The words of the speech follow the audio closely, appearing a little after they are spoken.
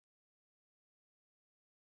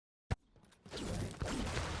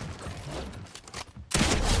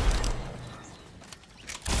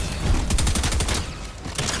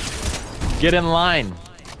Get in line.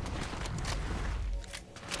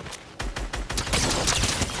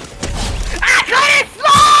 I couldn't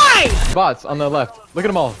slide! Bots on the left. Look at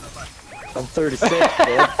them all. I'm 36, dude.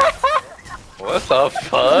 What the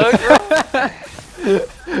fuck?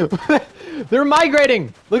 They're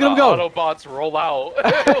migrating. Look at them go. Autobots roll out.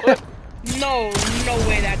 No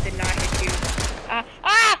way that did not hit you.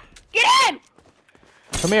 Get in!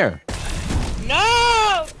 Come here. No!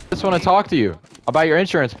 I just want to talk to you about your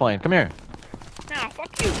insurance plan. Come here. Nah,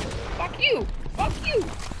 fuck you. Fuck you. Fuck you.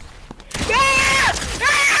 Ah!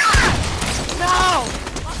 Ah! No!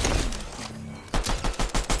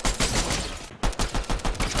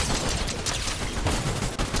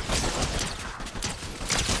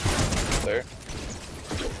 There.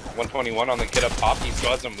 121 on the kid up top. He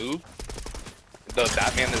still hasn't moved. The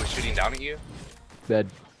Batman that was shooting down at you.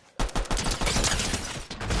 Dead.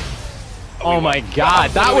 Oh my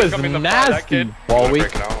god, that was nasty. Ball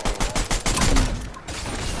weak.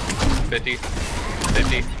 50.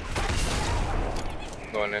 50.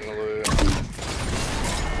 Going in a little bit.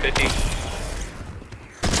 50.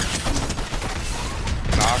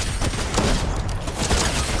 Knock.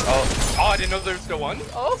 Oh, I didn't know there was still one.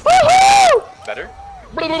 Oh, better.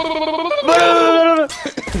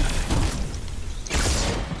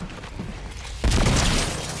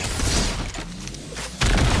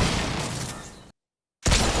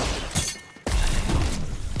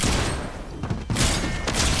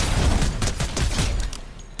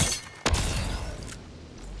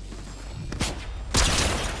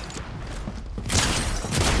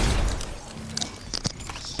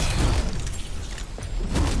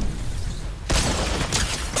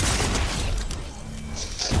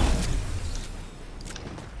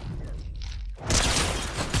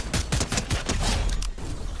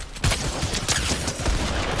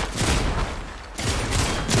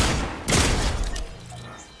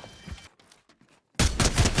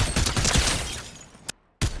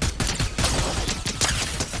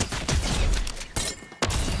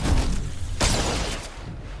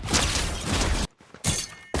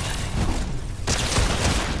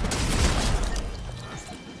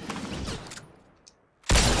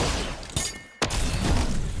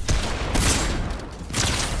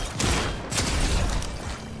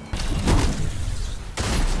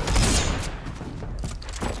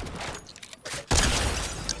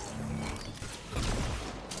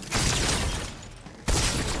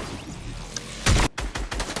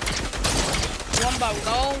 One by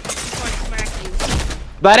go. I'm going to smack you.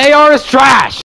 That AR is trash!